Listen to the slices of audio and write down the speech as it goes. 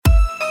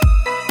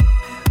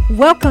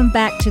Welcome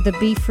back to the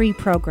Be Free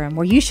program,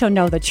 where you shall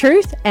know the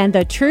truth, and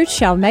the truth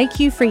shall make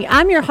you free.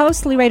 I'm your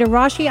host, Loretta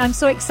Rashi. I'm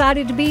so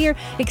excited to be here,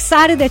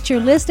 excited that you're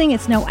listening.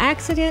 It's no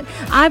accident.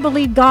 I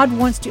believe God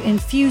wants to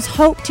infuse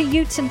hope to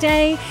you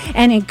today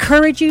and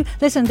encourage you.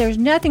 Listen, there's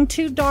nothing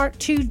too dark,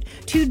 too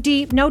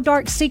deep, no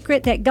dark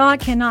secret that God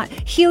cannot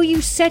heal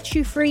you, set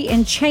you free,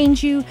 and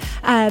change you.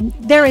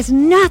 There is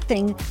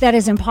nothing that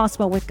is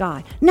impossible with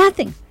God.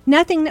 Nothing.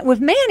 Nothing that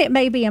with man it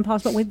may be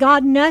impossible. With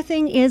God,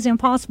 nothing is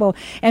impossible.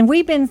 And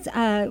we've been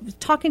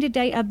talking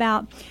today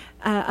about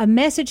a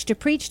message to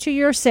preach to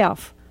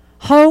yourself.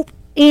 Hope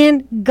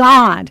in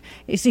God.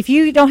 It's if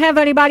you don't have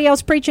anybody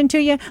else preaching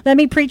to you, let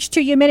me preach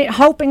to you a minute.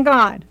 Hope in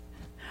God.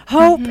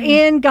 Hope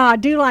in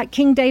God. Do like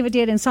King David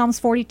did in Psalms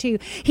 42.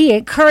 He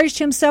encouraged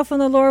himself in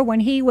the Lord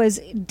when he was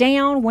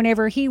down,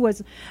 whenever he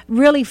was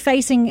really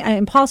facing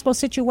impossible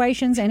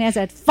situations. And as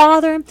a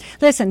father,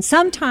 listen,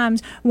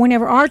 sometimes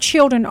whenever our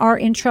children are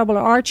in trouble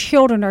or our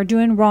children are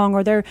doing wrong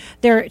or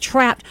they're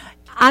trapped,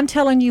 I'm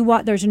telling you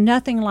what, there's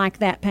nothing like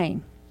that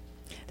pain.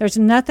 There's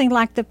nothing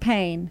like the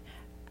pain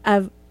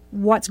of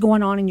what's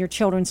going on in your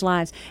children's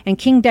lives. And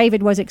King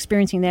David was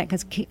experiencing that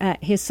because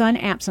his son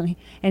Absalom,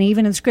 and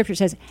even in the scripture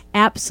says,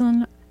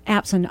 Absalom,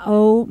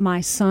 oh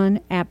my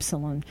son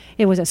Absalom.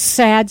 It was a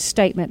sad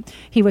statement.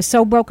 He was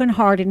so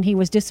brokenhearted and he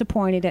was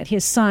disappointed that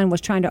his son was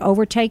trying to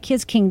overtake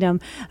his kingdom,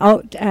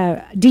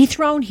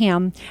 dethrone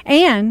him,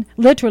 and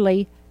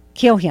literally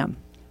kill him.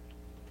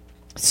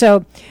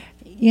 So,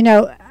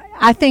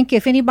 I think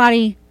if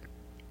anybody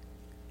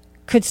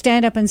could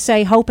stand up and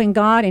say hope in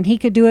God, and he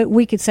could do it,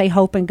 we could say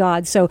hope in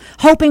God. So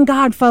hope in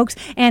God, folks.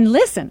 And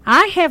listen,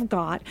 I have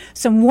got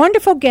some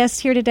wonderful guests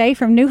here today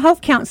from New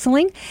Hope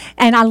Counseling,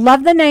 and I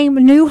love the name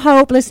New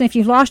Hope. Listen, if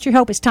you've lost your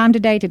hope, it's time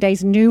today.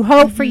 Today's new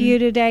hope for you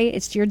today.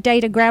 It's your day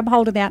to grab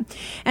hold of that.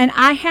 And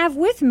I have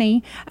with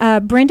me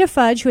Brenda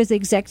Fudge, who is the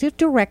Executive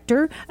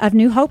Director of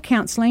New Hope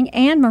Counseling,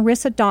 and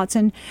Marissa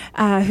Dodson,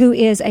 who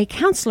is a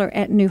counselor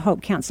at New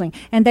Hope Counseling.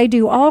 And they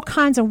do all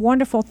kinds of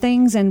wonderful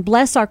things and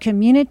bless our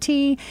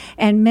community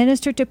and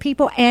minister to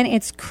people, and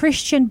it's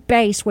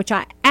Christian-based, which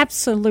I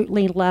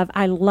absolutely love.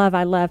 I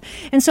love.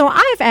 And so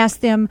I've asked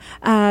them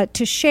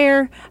to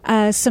share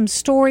some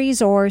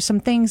stories or some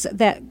things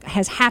that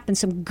has happened,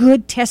 some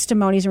good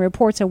testimonies and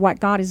reports of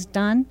what God has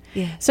done.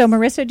 Yes. So,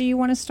 Marissa, do you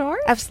want to start?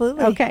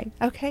 Absolutely.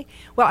 Okay.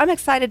 Well, I'm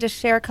excited to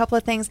share a couple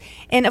of things.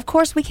 And, of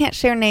course, we can't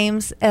share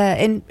names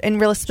in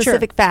real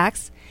specific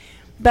facts,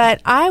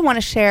 but I want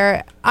to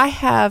share, I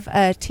have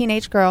a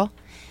teenage girl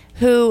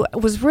who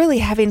was really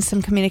having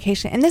some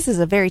communication, and this is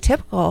a very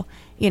typical,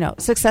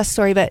 success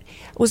story, but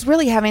was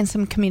really having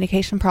some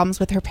communication problems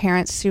with her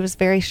parents. She was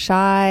very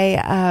shy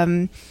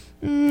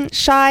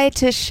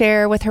to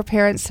share with her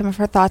parents some of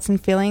her thoughts and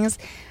feelings,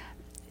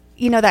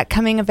 that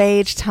coming of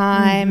age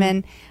time,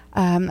 and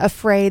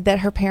afraid that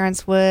her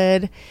parents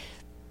would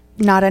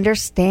not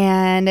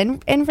understand,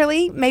 and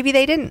really maybe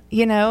they didn't,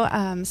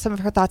 some of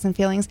her thoughts and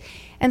feelings.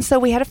 And so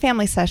we had a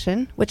family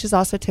session, which is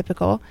also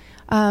typical.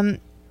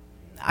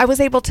 I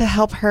was able to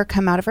help her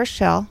come out of her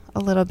shell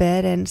a little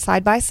bit, and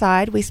side by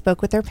side, we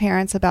spoke with her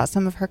parents about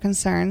some of her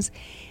concerns.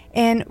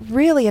 And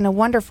really, in a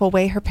wonderful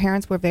way, her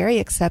parents were very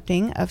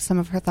accepting of some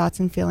of her thoughts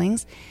and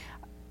feelings.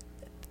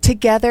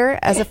 Together,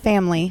 as a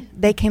family,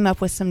 they came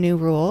up with some new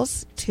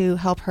rules to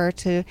help her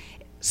to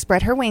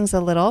spread her wings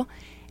a little.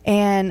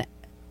 And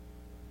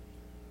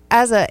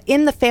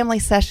in the family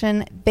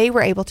session, they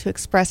were able to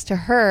express to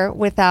her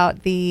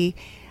without the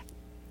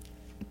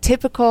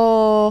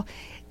typical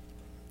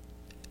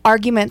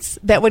arguments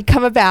that would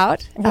come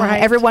about. Right.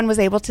 Everyone was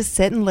able to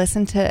sit and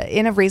listen to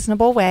in a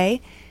reasonable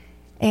way,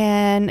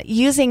 and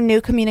using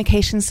new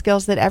communication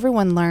skills that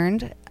everyone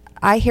learned.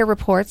 I hear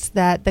reports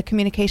that the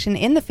communication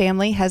in the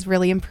family has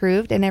really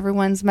improved, and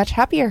everyone's much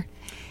happier.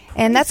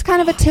 And that's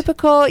kind of a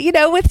typical,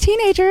 with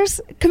teenagers,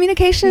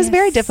 communication is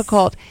very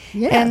difficult.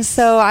 Yes. And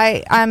so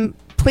I'm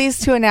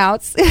pleased to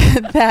announce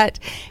that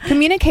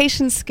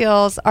communication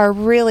skills are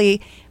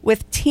really,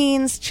 with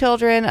teens,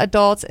 children,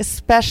 adults,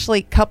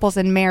 especially couples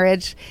in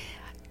marriage,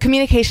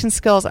 communication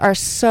skills are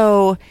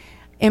so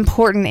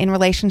important in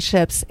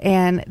relationships.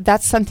 And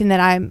that's something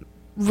that I'm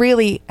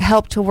really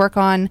helped to work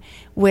on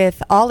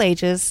with all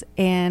ages.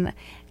 And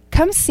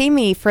come see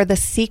me for the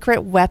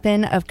secret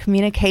weapon of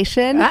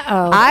communication.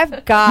 Uh-oh.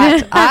 I've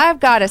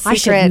got a secret. I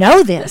should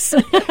know this.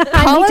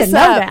 Call us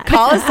up.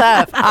 Call us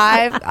up.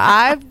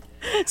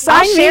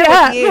 I'll share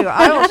with you.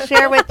 I will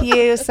share with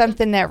you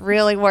something that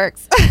really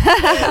works.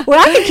 Well,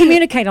 I can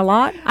communicate a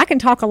lot. I can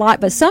talk a lot,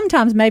 but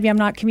sometimes maybe I'm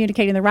not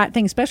communicating the right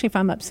thing, especially if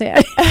I'm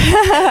upset.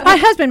 My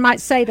husband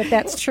might say that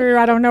that's true.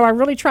 I don't know. I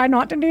really try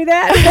not to do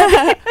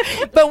that.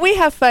 But we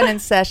have fun in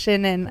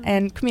session,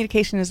 and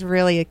communication is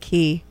really a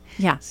key.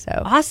 Yeah. So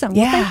awesome.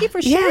 Well, thank you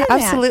for sharing that.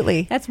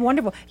 Absolutely. That's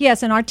wonderful.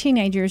 Yes, and our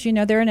teenagers,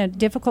 they're in a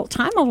difficult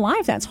time of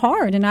life. That's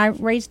hard. And I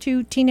raised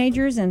 2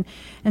 teenagers, and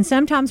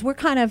sometimes we're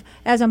kind of,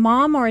 as a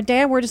mom or a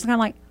dad, we're just kind of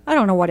like, I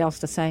don't know what else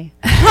to say.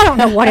 I don't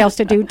know what else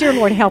to do. Dear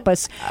Lord, help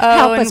us.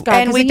 Help us, God.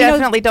 And we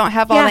definitely don't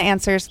have all the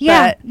answers.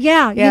 But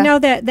You know,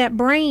 that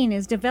brain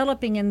is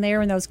developing in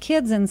there in those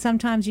kids, and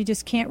sometimes you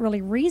just can't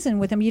really reason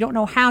with them. You don't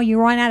know how. You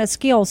run out of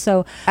skills.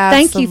 So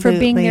thank you for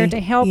being there to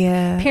help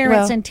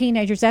parents and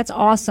teenagers. That's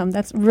awesome.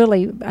 That's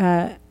really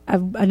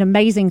an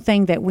amazing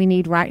thing that we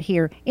need right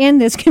here in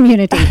this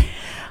community.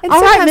 And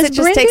sometimes it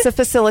just takes a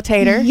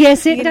facilitator.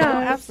 Yes, it does.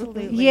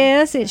 Absolutely.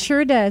 Yes, it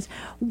sure does.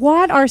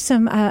 What are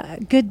some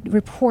good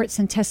reports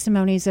and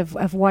testimonies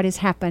of what has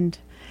happened?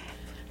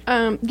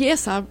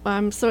 Yes,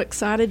 I'm so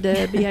excited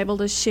to be able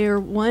to share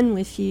one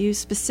with you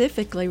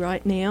specifically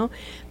right now.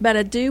 But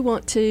I do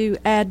want to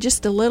add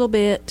just a little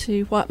bit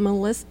to what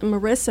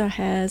Marissa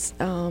has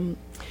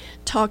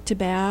talked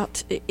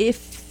about.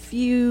 If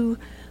you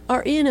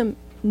are in a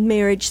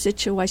marriage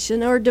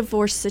situation or a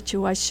divorce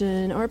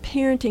situation or a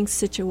parenting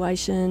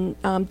situation,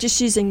 just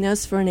using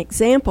those for an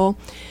example,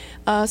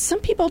 some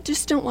people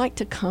just don't like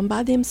to come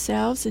by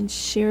themselves and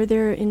share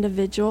their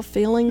individual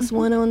feelings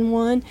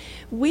one-on-one.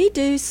 We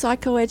do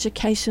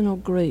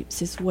psychoeducational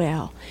groups as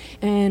well.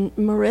 And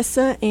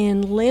Marissa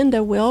and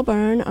Linda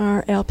Wilburn,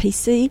 our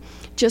LPC,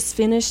 just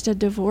finished a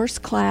divorce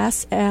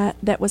class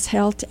that was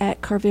held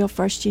at Kerrville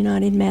First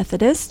United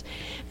Methodist.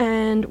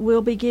 And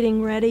we'll be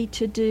getting ready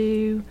to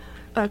do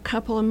a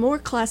couple of more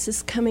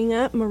classes coming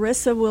up.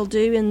 Marissa will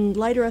do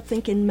later, I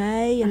think in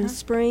May in the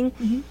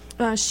spring.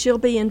 She'll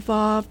be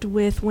involved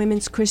with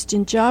Women's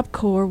Christian Job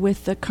Corps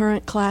with the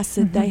current class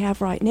that they have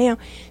right now.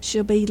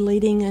 She'll be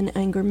leading an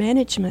anger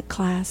management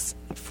class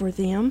for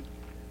them.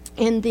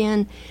 And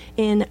then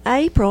in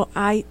April,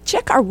 I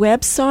check our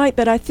website,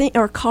 but I think,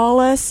 or call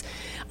us,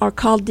 or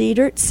call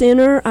Diedert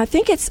Center. I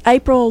think it's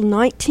April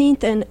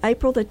 19th and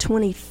April the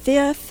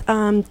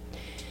 25th.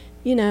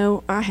 You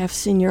know, I have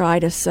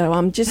senioritis, so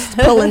I'm just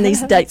pulling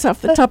these dates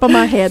off the top of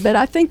my head, but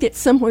I think it's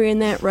somewhere in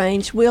that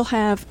range. We'll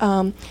have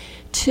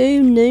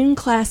 2 noon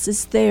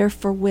classes there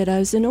for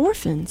widows and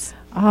orphans.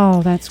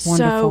 Oh, that's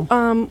wonderful.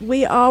 So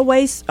we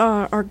always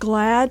are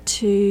glad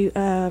to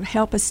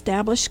help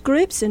establish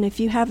groups, and if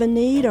you have a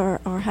need or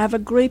have a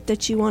group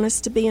that you want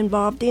us to be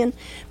involved in,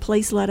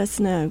 please let us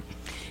know.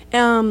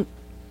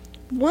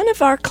 One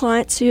of our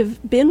clients who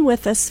have been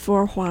with us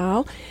for a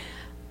while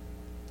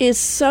is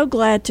so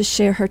glad to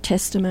share her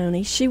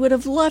testimony. She would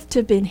have loved to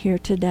have been here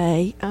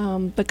today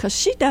because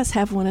she does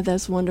have one of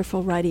those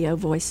wonderful radio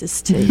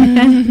voices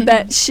too.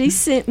 But she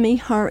sent me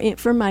her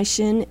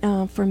information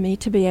for me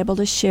to be able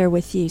to share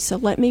with you. So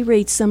let me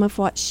read some of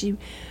what she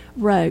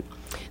wrote.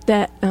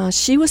 That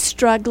she was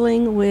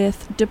struggling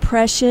with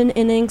depression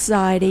and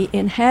anxiety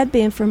and had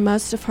been for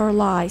most of her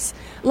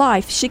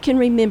life. She can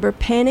remember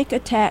panic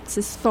attacks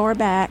as far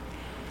back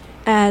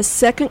as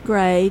 2nd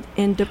grade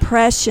and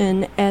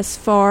depression as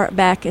far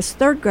back as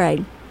 3rd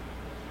grade.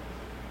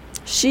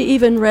 She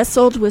even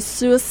wrestled with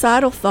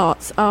suicidal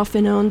thoughts off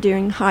and on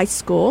during high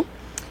school,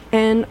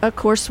 and of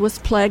course was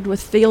plagued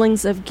with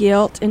feelings of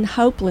guilt and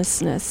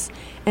hopelessness,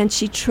 and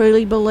she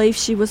truly believed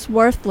she was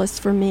worthless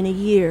for many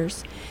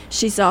years.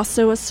 She's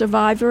also a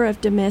survivor of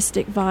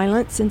domestic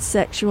violence and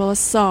sexual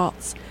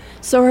assaults,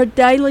 so her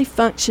daily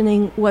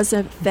functioning was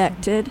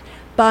affected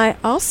by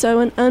also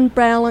an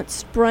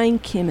unbalanced brain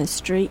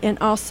chemistry and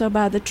also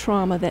by the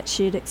trauma that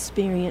she had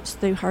experienced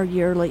through her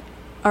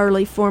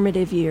early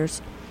formative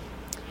years.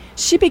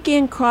 She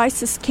began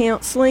crisis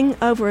counseling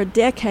over a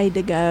decade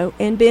ago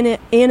and been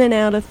in and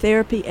out of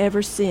therapy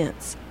ever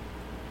since.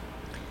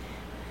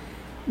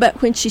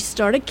 But when she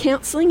started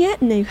counseling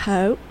at New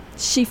Hope,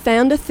 she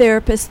found a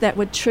therapist that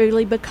would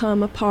truly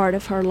become a part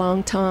of her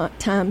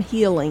long-time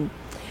healing.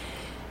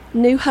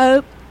 New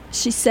Hope,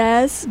 she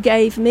says,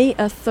 gave me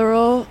a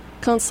thorough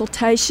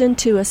consultation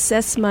to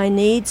assess my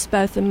needs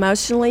both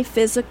emotionally,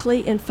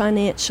 physically, and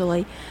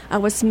financially. I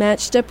was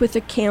matched up with a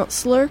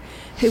counselor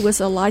who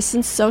was a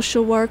licensed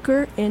social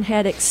worker and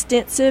had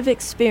extensive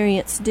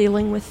experience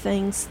dealing with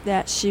things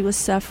that she was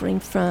suffering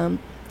from.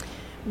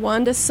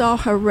 Wanda saw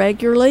her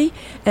regularly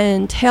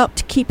and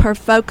helped keep her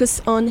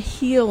focus on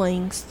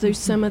healings through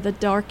some of the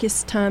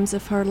darkest times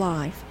of her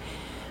life.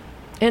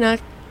 And I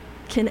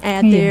can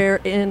add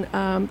there in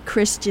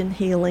Christian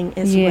healing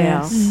as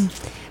well.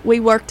 We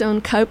worked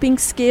on coping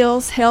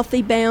skills,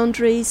 healthy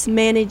boundaries,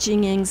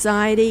 managing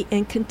anxiety,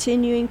 and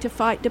continuing to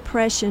fight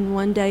depression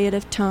one day at a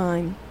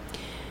time.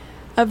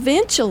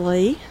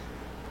 Eventually,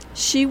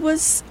 she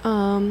was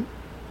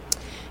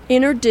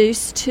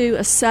introduced to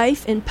a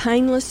safe and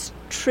painless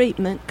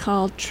treatment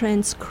called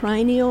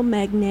transcranial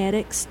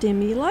magnetic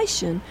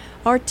stimulation,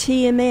 or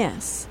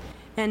TMS.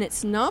 And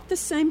it's not the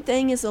same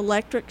thing as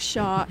electric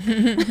shock.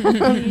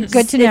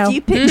 Good to know. If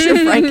you picture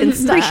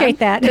Frankenstein. Appreciate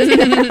that.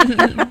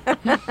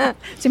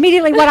 It's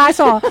immediately what I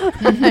saw.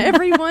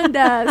 Everyone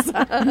does.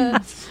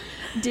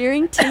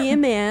 During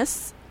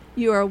TMS,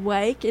 you are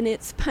awake and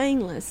it's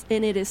painless.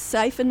 And it is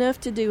safe enough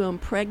to do on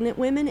pregnant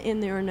women,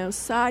 and there are no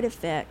side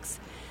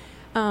effects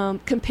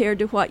compared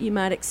to what you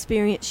might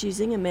experience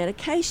using a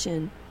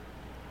medication.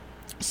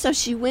 So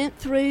she went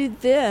through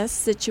this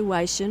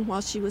situation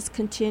while she was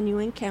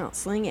continuing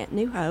counseling at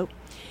New Hope,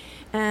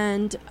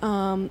 and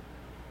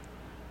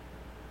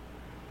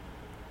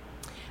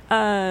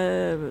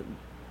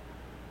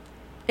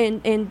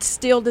and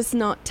still does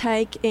not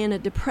take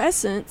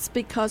antidepressants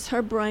because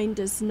her brain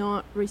does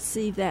not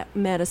receive that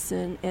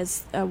medicine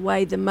as a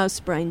way that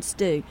most brains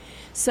do.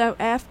 So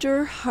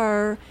after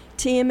her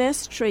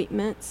TMS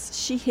treatments,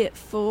 she hit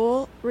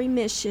full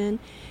remission,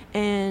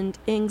 and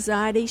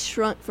anxiety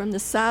shrunk from the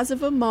size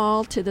of a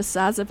mall to the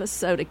size of a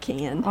soda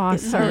can.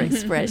 Awesome. Is her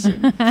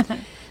expression.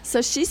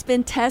 So she's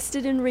been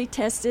tested and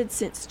retested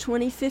since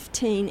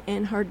 2015,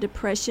 and her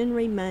depression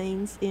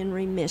remains in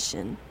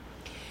remission.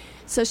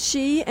 So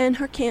she and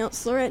her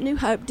counselor at New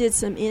Hope did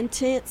some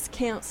intense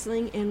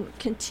counseling and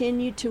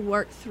continued to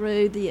work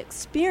through the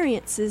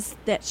experiences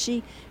that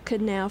she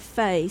could now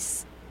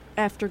face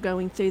after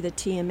going through the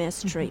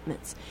TMS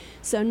treatments.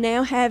 So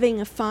now,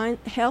 having a fine,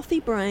 healthy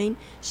brain,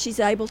 she's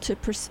able to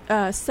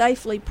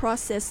safely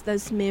process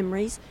those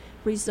memories,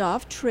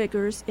 resolve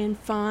triggers, and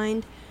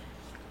find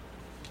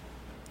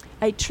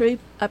a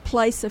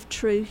place of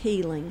true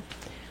healing.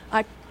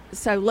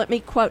 So let me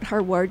quote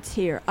her words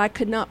here. I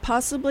could not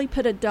possibly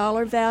put a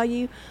dollar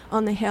value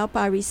on the help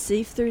I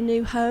received through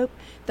New Hope.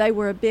 They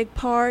were a big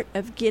part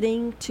of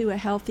getting to a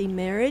healthy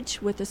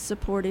marriage with a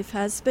supportive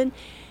husband,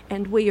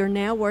 and we are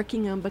now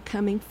working on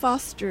becoming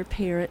foster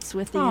parents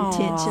with the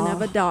intention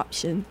of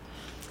adoption.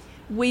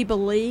 We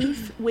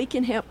believe we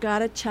can help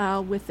guide a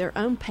child with their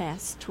own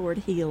paths toward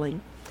healing.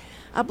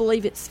 I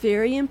believe it's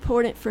very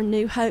important for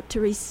New Hope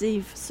to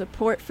receive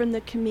support from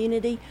the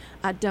community.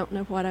 I don't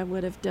know what I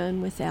would have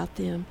done without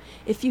them.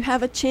 If you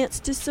have a chance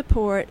to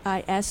support,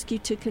 I ask you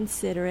to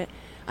consider it.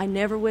 I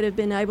never would have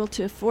been able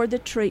to afford the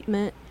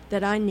treatment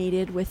that I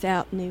needed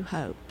without New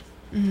Hope.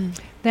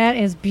 That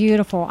is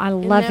beautiful. I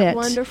love Isn't that it.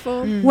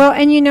 Wonderful. Well,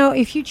 and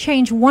if you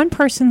change one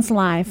person's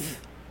life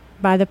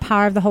by the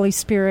power of the Holy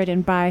Spirit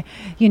and by,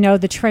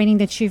 the training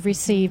that you've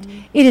received,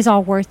 it is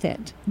all worth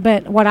it.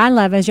 But what I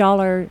love is y'all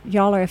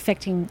are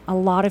affecting a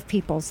lot of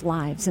people's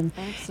lives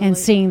and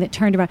seeing that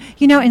turned around.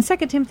 In 2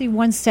 Timothy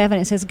 1:7,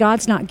 it says,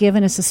 God's not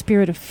given us a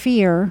spirit of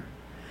fear,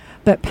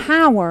 but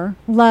power,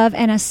 love,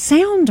 and a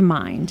sound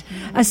mind.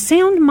 A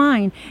sound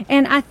mind.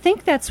 And I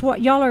think that's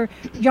what y'all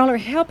are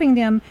helping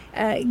them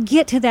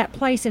get to that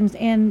place.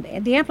 And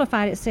the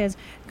Amplified, it says,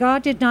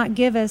 God did not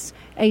give us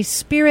a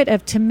spirit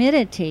of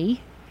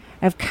timidity,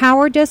 of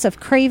cowardice, of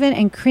craven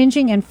and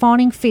cringing and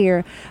fawning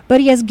fear,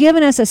 but he has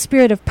given us a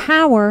spirit of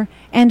power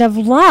and of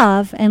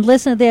love, and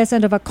listen to this,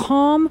 and of a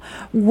calm,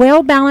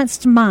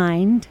 well-balanced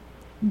mind,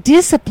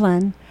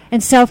 discipline,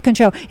 and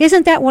self-control.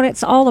 Isn't that what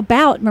it's all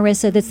about,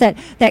 Marissa? That's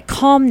that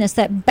calmness,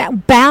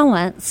 that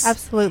balance.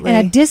 Absolutely.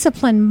 And a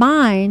disciplined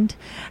mind.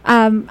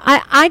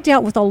 I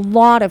dealt with a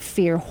lot of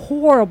fear,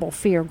 horrible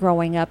fear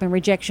growing up, and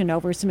rejection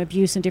over some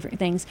abuse and different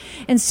things.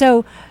 And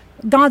so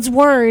God's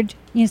word,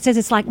 says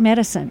it's like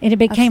medicine. And it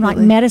became like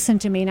medicine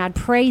to me. And I'd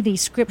pray these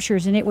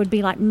scriptures, and it would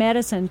be like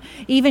medicine,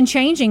 even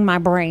changing my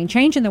brain,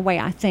 changing the way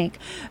I think.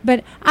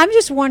 But I'm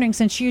just wondering,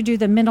 since you do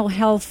the mental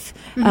health,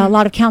 a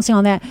lot of counseling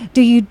on that,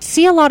 do you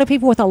see a lot of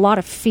people with a lot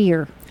of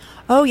fear?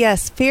 Oh,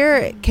 yes.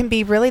 Fear can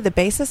be really the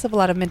basis of a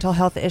lot of mental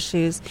health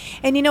issues.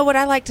 And what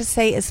I like to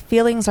say is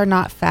feelings are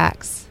not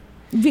facts.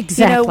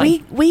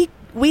 Exactly.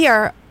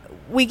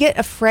 We get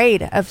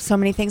afraid of so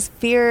many things.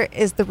 Fear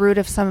is the root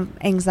of some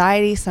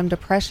anxiety, some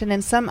depression,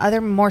 and some other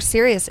more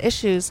serious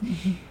issues.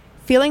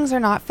 Feelings are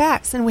not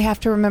facts, and we have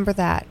to remember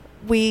that.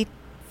 We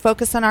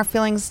focus on our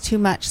feelings too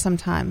much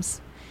sometimes.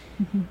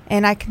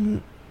 And I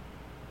can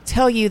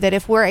tell you that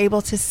if we're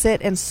able to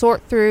sit and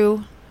sort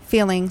through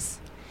feelings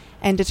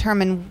and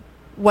determine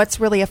what's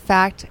really a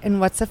fact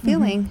and what's a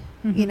feeling,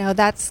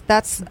 that's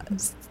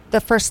the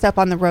first step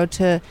on the road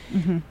to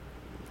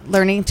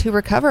learning to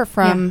recover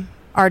from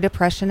our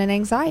depression and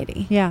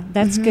anxiety. Yeah,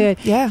 that's good.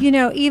 Yeah.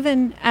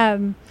 Even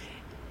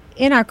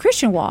in our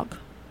Christian walk,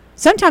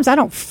 sometimes I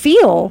don't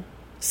feel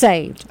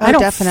saved. I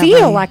don't definitely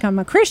feel like I'm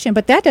a Christian,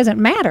 but that doesn't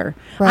matter.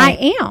 Right.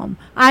 I am.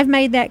 I've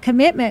made that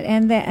commitment,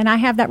 and I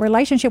have that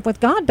relationship with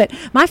God, but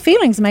my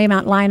feelings may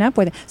not line up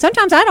with it.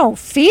 Sometimes I don't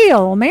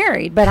feel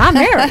married, but I'm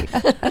married.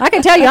 I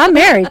can tell you I'm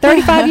married.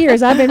 35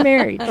 years I've been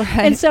married. Right.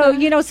 And so,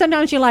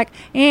 sometimes you're like,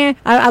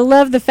 I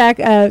love the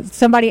fact,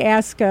 somebody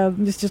asked,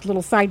 just a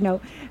little side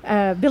note,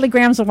 Billy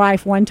Graham's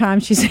wife one time,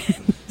 she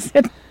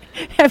said,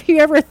 have you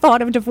ever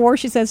thought of divorce?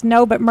 She says,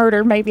 no, but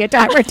murder maybe a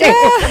time or two.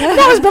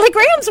 That was Billy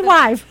Graham's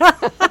wife.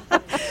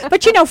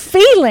 But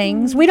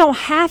feelings, we don't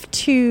have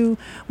to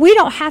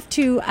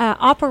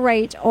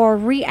operate or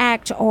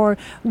react or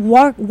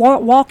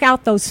walk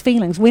out those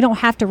feelings. We don't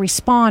have to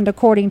respond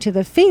according to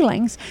the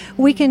feelings.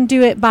 We can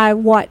do it by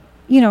what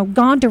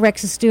God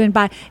directs us to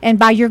do, and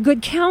by your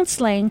good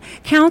counseling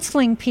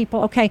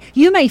people. Okay,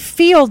 you may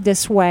feel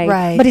this way,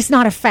 right, but it's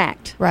not a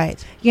fact.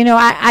 Right.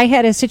 I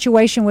had a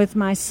situation with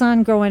my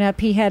son growing up.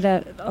 He had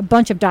a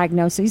bunch of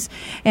diagnoses,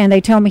 and they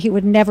told me he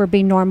would never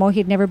be normal.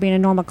 He'd never be in a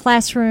normal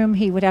classroom.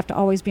 He would have to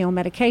always be on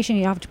medication.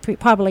 He'd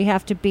probably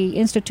have to be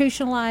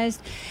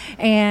institutionalized,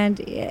 and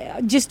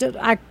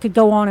I could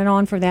go on and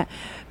on for that.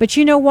 But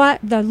you know what?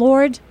 The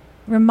Lord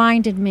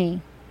reminded me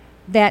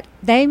that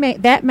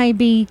that may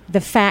be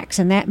the facts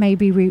and that may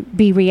be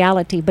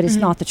reality, but it's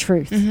not the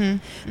truth.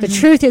 The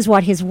truth is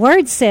what his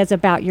word says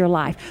about your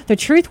life. The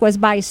truth was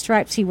by his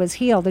stripes he was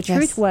healed. The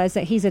truth was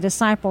that he's a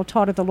disciple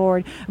taught of the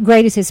Lord.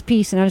 Great is his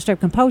peace and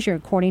undisturbed composure,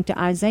 according to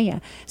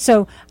Isaiah.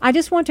 So I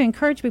just want to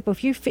encourage people,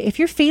 if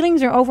your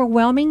feelings are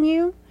overwhelming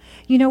you,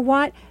 you know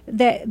what?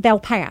 They'll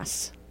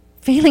pass.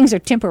 Feelings are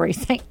temporary,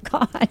 thank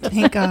God.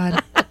 Thank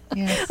God.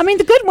 Yes. I mean,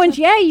 the good ones,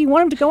 you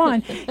want them to go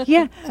on.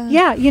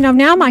 Yeah. You know,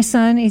 now my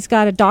son, he's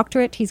got a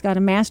doctorate. He's got a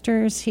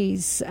master's. He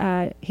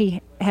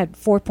had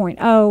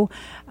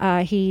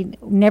 4.0. He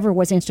never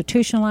was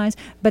institutionalized.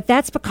 But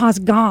that's because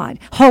God.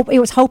 It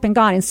was hope in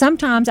God. And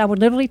sometimes I would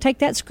literally take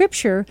that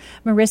scripture,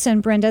 Marissa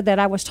and Brenda, that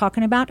I was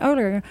talking about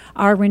earlier,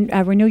 our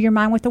renew your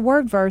mind with the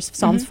word verse,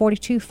 Psalms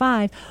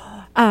 42:5.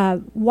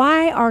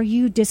 Why are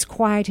you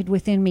disquieted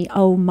within me,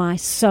 O my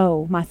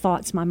soul, my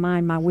thoughts, my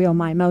mind, my will,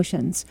 my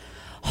emotions?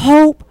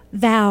 Hope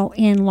thou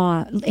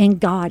in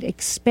God.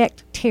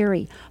 Expect,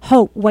 tarry,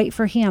 hope, wait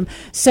for him.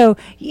 So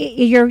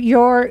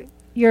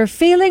your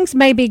feelings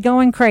may be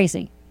going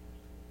crazy.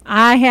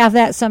 I have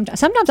that sometimes.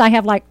 Sometimes I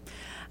have like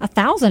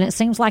 1,000. It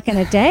seems like in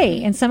a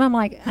day, and some I'm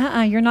like,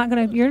 you're not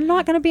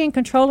gonna be in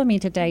control of me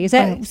today. Is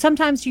that right?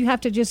 Sometimes you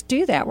have to just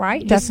do that,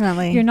 right?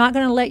 Definitely. You're not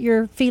going to let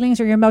your feelings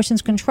or your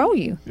emotions control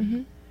you.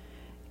 Mm-hmm.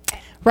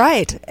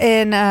 Right.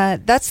 And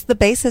that's the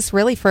basis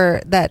really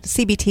for that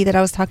CBT that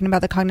I was talking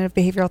about, the cognitive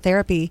behavioral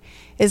therapy,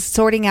 is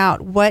sorting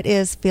out what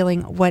is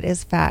feeling, what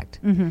is fact.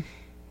 Mm-hmm.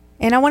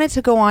 And I wanted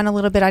to go on a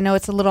little bit. I know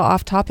it's a little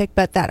off topic,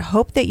 but that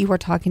hope that you were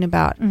talking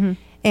about,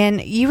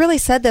 and you really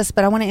said this,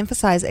 but I want to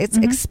emphasize it's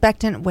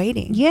expectant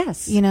waiting.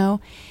 Yes. You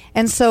know?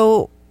 And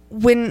so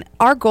when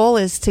our goal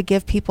is to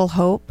give people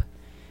hope,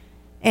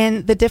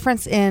 and the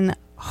difference in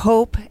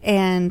hope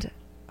and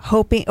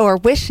hoping or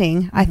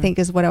wishing, I think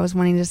is what I was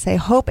wanting to say.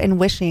 Hope and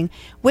wishing.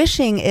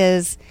 Wishing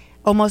is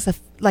almost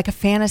like a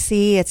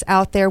fantasy. It's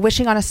out there,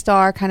 wishing on a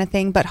star kind of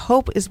thing. But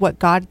hope is what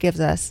God gives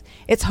us.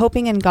 It's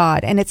hoping in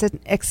God, and it's an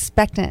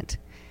expectant.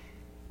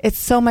 It's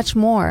so much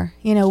more.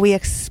 You know, we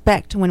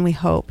expect when we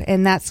hope,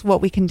 and that's what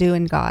we can do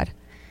in God.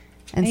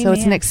 And so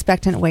it's an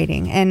expectant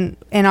waiting. And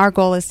our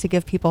goal is to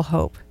give people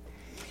hope.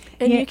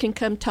 And you can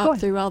come talk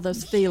through all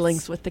those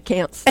feelings with the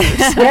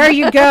counselors. There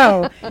you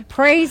go.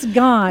 Praise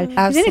God.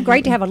 Absolutely. Isn't it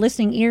great to have a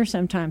listening ear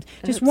sometimes?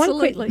 Just one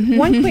quick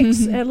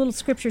little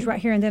scriptures right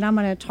here, and then I'm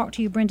going to talk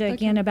to you, Brenda,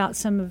 again about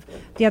some of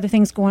the other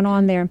things going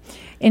on there.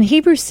 In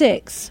Hebrews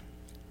 6,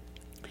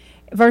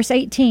 verse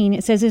 18,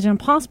 it says, "It is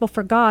impossible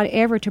for God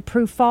ever to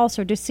prove false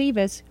or deceive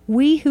us.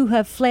 We who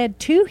have fled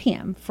to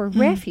him for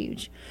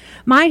refuge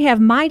might have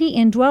mighty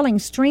indwelling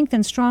strength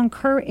and strong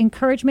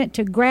encouragement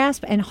to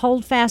grasp and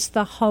hold fast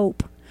the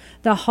hope."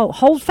 The hope.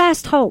 Hold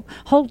fast hope.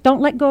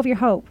 Don't let go of your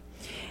hope.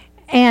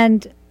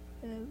 And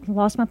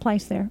lost my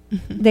place there.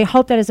 The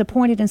hope that is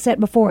appointed and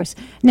set before us.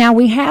 Now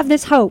we have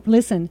this hope,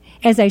 listen,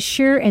 as a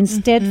sure and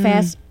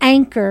steadfast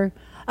anchor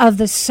of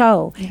the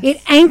soul. Yes.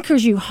 It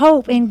anchors you.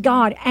 Hope in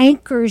God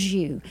anchors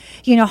you.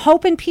 You know,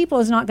 hope in people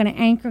is not going to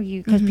anchor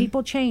you because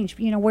people change.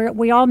 You know,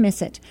 we all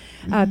miss it.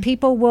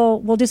 People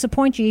will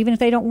disappoint you even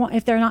if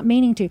if they're not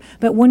meaning to.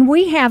 But when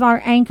we have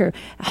our anchor,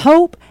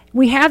 hope,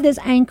 we have this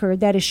anchor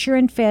that is sure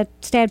and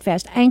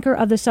steadfast, anchor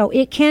of the soul.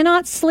 It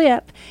cannot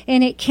slip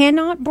and it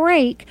cannot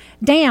break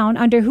down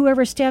under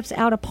whoever steps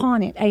out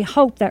upon it. A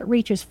hope that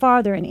reaches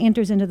farther and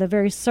enters into the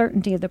very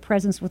certainty of the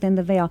presence within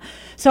the veil.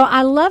 So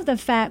I love the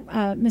fact,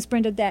 Miss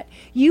Brenda, that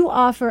you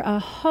offer a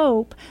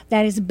hope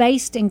that is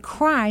based in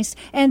Christ,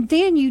 and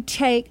then you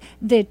take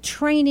the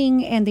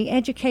training and the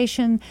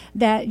education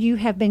that you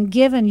have been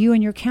given, you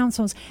and your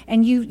counsels,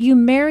 and you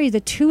marry the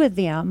two of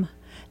them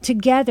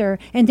together,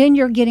 and then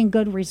you're getting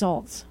good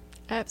results.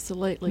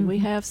 Absolutely. We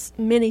have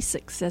many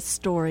success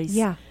stories.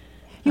 Yeah.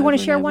 You want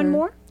to share one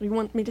more? You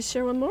want me to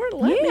share one more?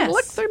 Let me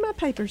look through my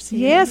papers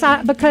here. Yes,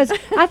 because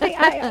I think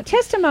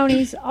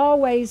testimonies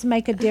always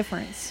make a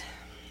difference.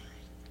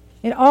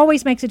 It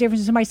always makes a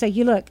difference when somebody say,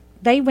 "You look,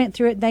 they went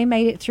through it, they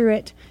made it through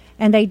it,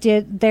 and they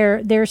did.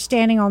 They're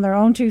standing on their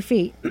own 2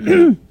 feet."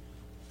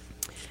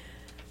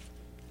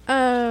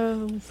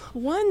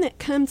 One that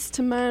comes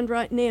to mind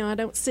right now, I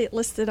don't see it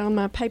listed on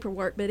my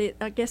paperwork, but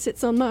I guess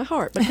it's on my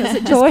heart because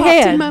it just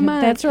popped in my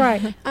mind. That's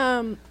right.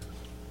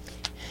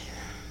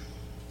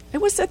 It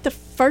was at the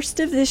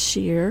first of this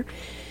year.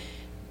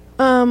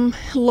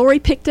 Lori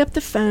picked up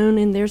the phone,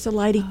 and there's a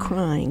lady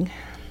crying.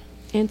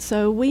 And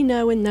so we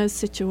know in those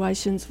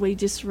situations we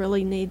just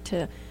really need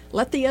to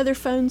let the other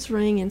phones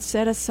ring and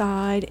set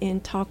aside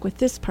and talk with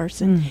this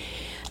person.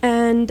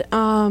 And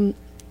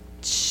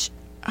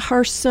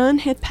her son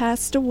had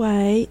passed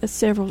away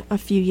a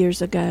few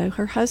years ago.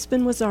 Her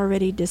husband was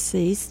already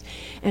deceased,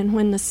 and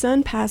when the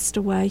son passed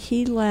away,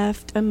 he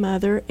left a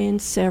mother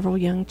and several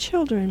young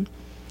children.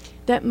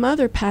 That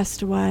mother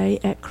passed away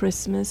at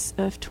Christmas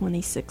of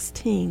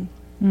 2016.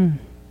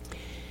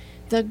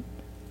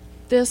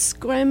 This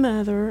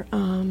grandmother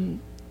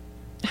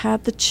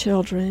had the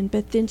children,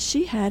 but then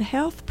she had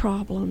health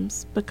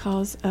problems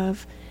because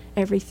of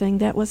everything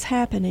that was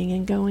happening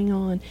and going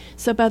on.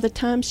 So by the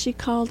time she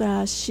called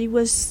us, she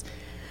was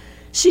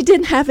she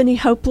didn't have any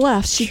hope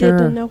left. She Sure.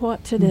 didn't know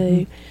what to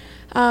do.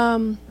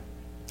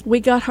 We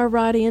got her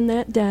right in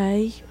that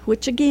day,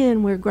 which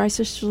again, we're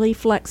graciously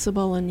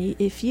flexible, and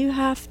if you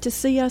have to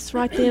see us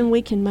right then,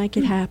 we can make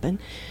it happen.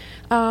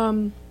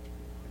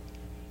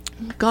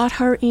 Got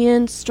her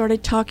in,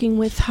 started talking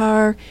with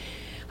her.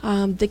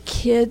 The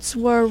kids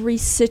were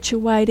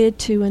resituated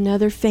to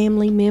another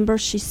family member.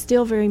 She's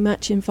still very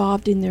much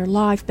involved in their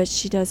life, but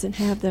she doesn't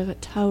have the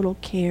total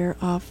care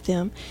of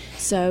them.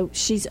 So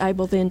she's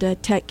able then to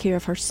take care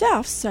of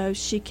herself, so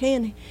she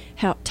can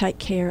help take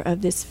care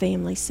of this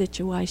family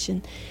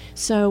situation.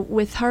 So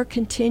with her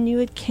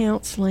continued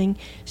counseling,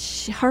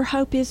 her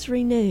hope is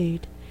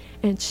renewed,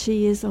 and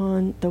she is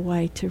on the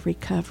way to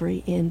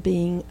recovery and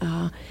being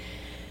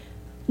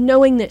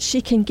knowing that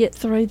she can get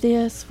through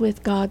this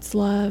with God's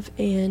love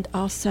and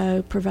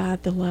also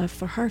provide the love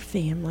for her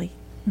family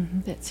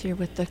that's here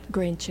with the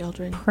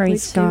grandchildren.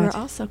 Praise who God. are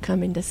also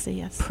coming to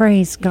see us.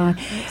 Praise God.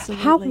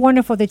 Absolutely. How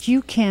wonderful that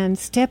you can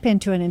step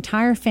into an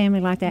entire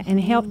family like that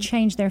and help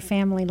change their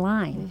family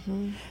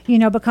line. You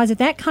know, because if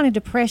that kind of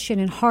depression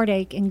and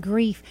heartache and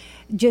grief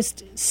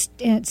just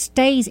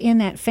stays in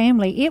that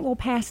family, it will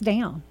pass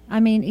down.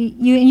 I mean,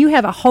 you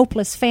have a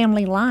hopeless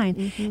family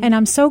line. And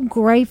I'm so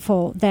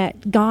grateful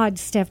that God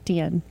stepped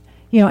in,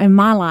 you know, in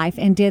my life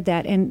and did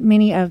that, and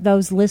many of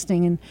those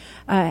listening, and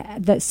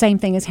the same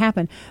thing has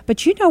happened.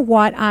 But you know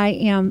what?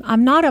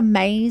 I'm not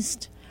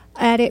amazed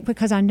at it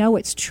because I know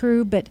it's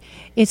true, but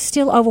it's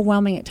still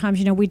overwhelming at times.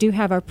 You know, we do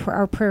have our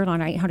prayer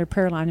line, our 800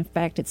 prayer line. In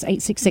fact, it's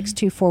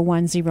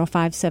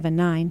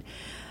 866-241-0579.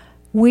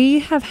 We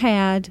have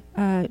had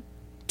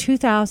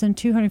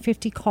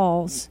 2,250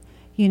 calls,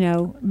 you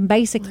know,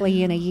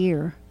 basically in a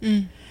year.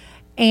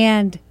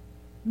 And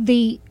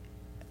the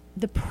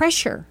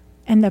pressure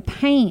and the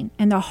pain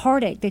and the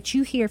heartache that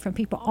you hear from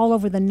people all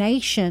over the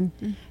nation,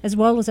 as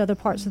well as other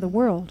parts of the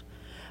world,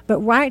 but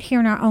right here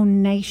in our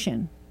own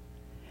nation,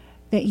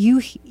 that you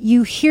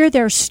hear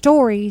their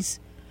stories,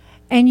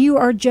 and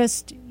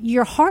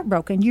you're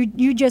heartbroken.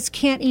 You just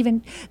can't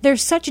even.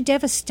 There's such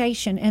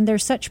devastation, and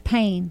there's such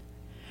pain,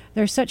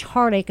 there's such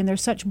heartache, and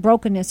there's such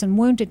brokenness and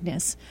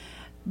woundedness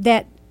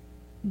that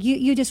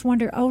you just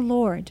wonder, oh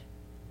Lord,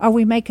 are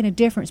we making a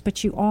difference?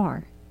 But you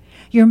are.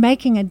 You're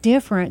making a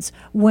difference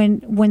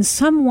when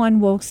someone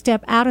will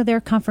step out of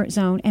their comfort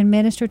zone and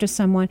minister to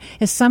someone,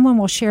 if someone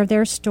will share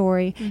their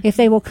story, if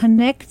they will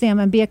connect them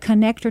and be a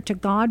connector to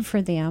God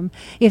for them,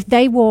 if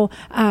they will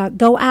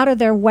go out of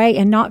their way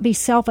and not be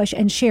selfish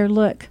and share,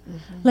 look,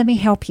 let me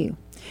help you.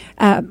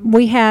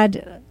 We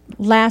had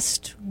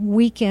last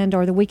weekend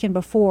or the weekend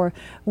before,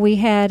 we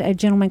had a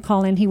gentleman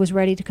call in. He was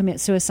ready to commit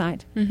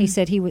suicide. He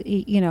said he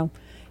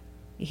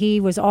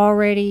was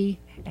already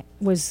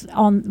was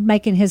on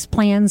making his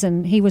plans,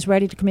 and he was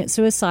ready to commit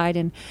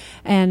suicide.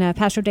 And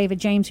Pastor David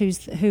James,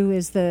 who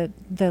is the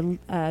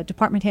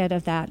department head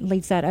of that,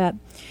 leads that up.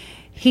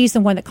 He's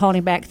the one that called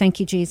him back. Thank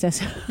you,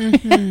 Jesus.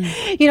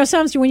 You know,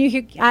 sometimes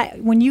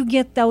when you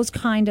get those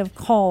kind of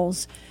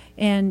calls,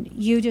 and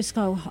you just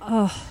go,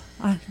 oh.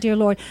 Dear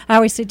Lord, I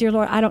always say, dear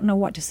Lord, I don't know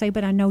what to say,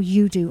 but I know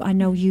you do. I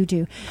know you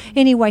do.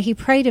 Anyway, he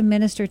prayed and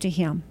ministered to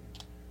him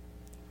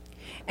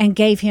and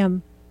gave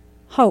him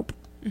hope.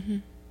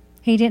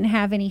 He didn't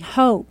have any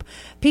hope.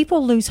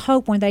 People lose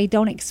hope when they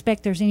don't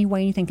expect there's any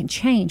way anything can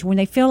change. When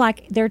they feel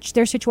like their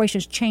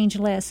situations change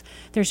less,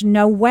 there's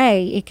no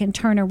way it can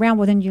turn around.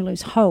 Well, then you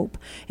lose hope.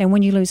 And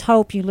when you lose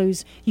hope, you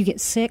get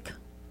sick,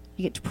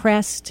 you get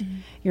depressed.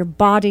 Your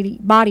body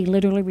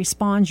literally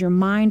responds. Your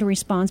mind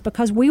responds,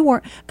 because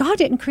God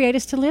didn't create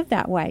us to live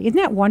that way. Isn't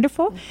that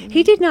wonderful?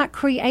 He did not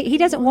create. He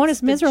doesn't want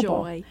us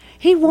miserable. Joy.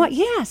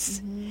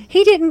 Yes.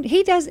 He didn't.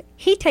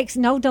 He takes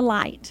no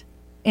delight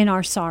in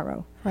our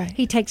sorrow. Right.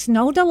 He takes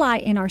no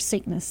delight in our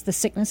sickness. The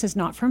sickness is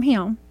not from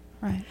him.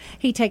 Right.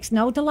 He takes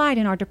no delight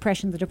in our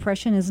depression. The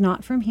depression is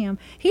not from him.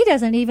 He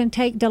doesn't even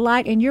take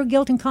delight in your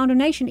guilt and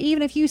condemnation,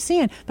 even if you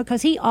sin,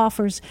 because he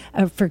offers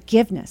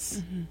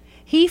forgiveness.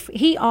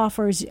 He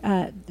offers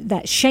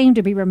that shame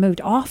to be removed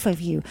off of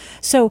you.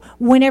 So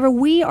whenever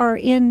we are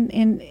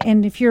and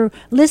if you're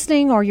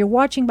listening or you're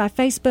watching by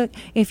Facebook,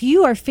 if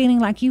you are feeling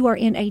like you are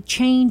in a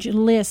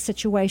changeless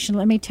situation,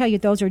 let me tell you,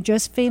 those are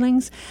just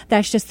feelings.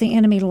 That's just the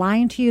enemy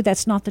lying to you.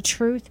 That's not the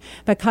truth,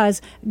 because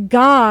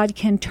God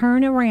can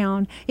turn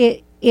around.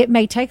 It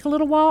may take a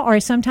little while, or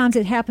sometimes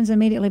it happens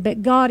immediately,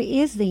 but God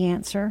is the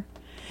answer.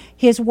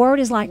 His word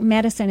is like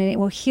medicine, and it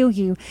will heal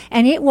you.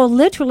 And it will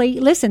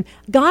literally, listen,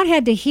 God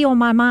had to heal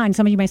my mind.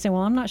 Some of you may say,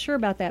 well, I'm not sure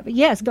about that. But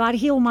yes, God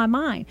healed my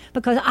mind,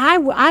 because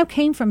I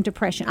came from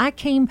depression. I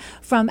came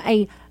from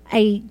a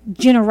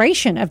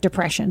generation of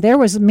depression. There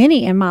was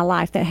many in my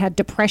life that had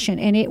depression,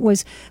 and it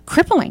was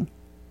crippling.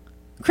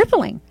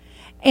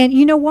 And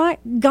you know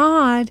what?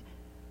 God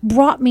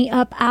brought me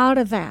up out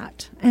of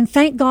that. And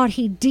thank God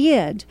he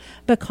did,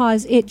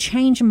 because it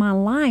changed my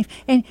life.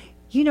 And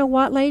you know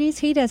what, ladies?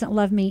 He doesn't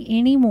love me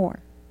any more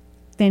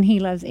than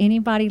he loves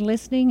anybody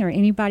listening or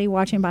anybody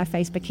watching by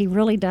Facebook. He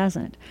really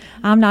doesn't.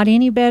 I'm not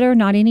any better,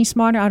 not any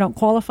smarter. I don't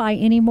qualify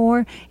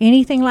anymore.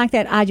 Anything like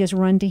that, I just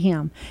run to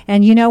him.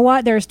 And you know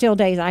what? There are still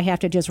days I have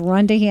to just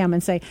run to him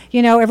and say,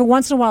 every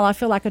once in a while I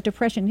feel like a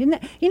depression. Then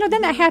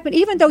that happens,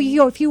 even though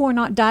if you are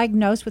not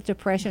diagnosed with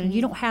depression and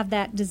you don't have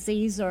that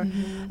disease or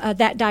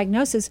that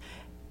diagnosis,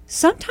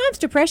 sometimes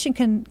depression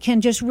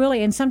can just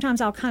really, and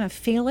sometimes I'll kind of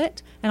feel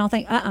it, and I'll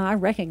think, I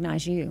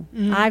recognize you.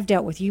 I've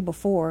dealt with you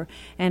before,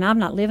 and I'm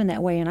not living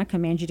that way, and I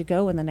command you to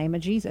go in the name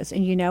of Jesus.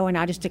 And, and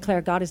I just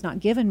declare God has not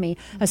given me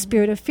a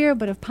spirit of fear,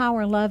 but of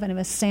power, love, and of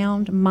a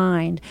sound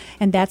mind.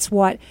 And that's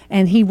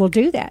and he will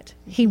do that.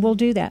 He will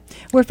do that.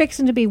 We're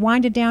fixing to be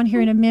winded down here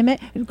in a minute.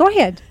 Go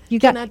ahead.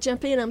 Can I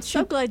jump in? I'm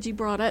so glad you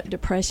brought up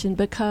depression,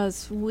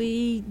 because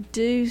we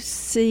do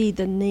see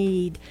the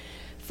need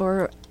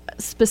for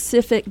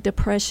specific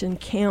depression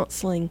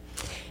counseling.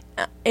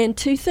 And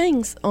two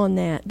things on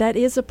that. That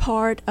is a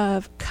part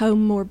of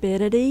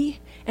comorbidity,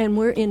 and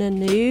we're in a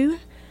new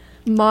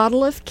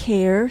model of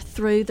care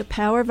through the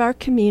power of our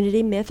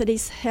community.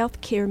 Methodist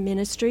Healthcare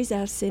Ministries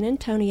out of San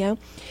Antonio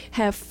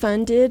have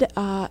funded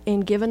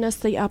and given us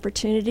the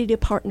opportunity to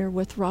partner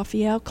with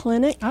Raphael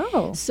Clinic.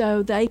 Oh.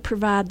 So they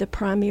provide the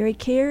primary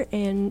care,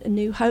 and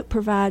New Hope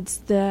provides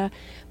the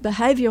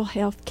behavioral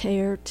health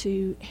care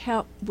to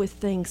help with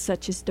things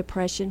such as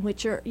depression,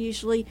 which are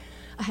usually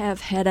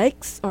have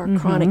headaches or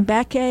chronic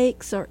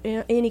backaches or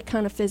any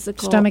kind of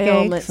physical stomach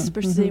ailments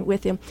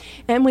with him.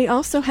 And we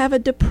also have a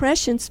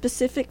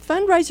depression-specific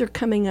fundraiser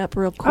coming up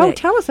real quick. Oh,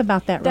 tell us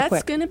about that real quick.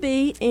 That's going to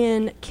be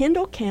in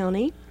Kendall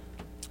County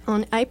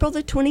on April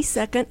the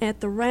 22nd at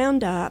the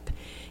Roundup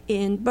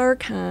in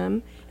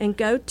Bergheim. And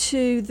go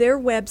to their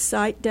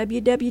website,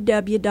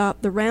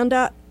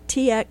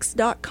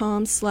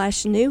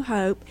 www.therounduptx.com/New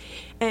Hope,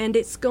 and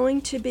it's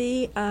going to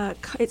be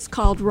it's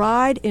called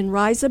Ride and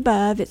Rise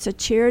Above. It's a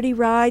charity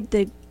ride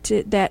that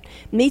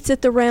meets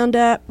at the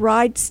Roundup,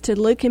 rides to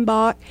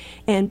Luckenbach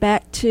and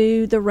back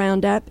to the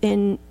Roundup,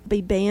 and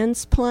be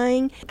bands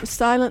playing,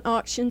 silent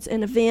auctions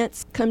and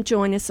events. Come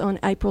join us on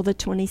April the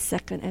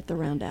 22nd at the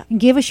Roundup. And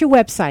give us your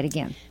website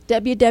again.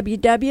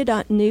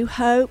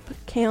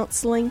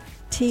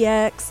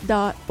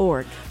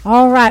 www.newhopecounsellingtx.org.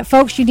 All right,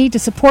 folks, you need to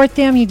support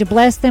them. You need to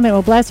bless them. It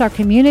will bless our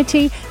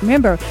community.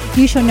 Remember,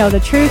 you shall know the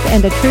truth,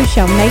 and the truth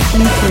shall make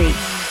them free.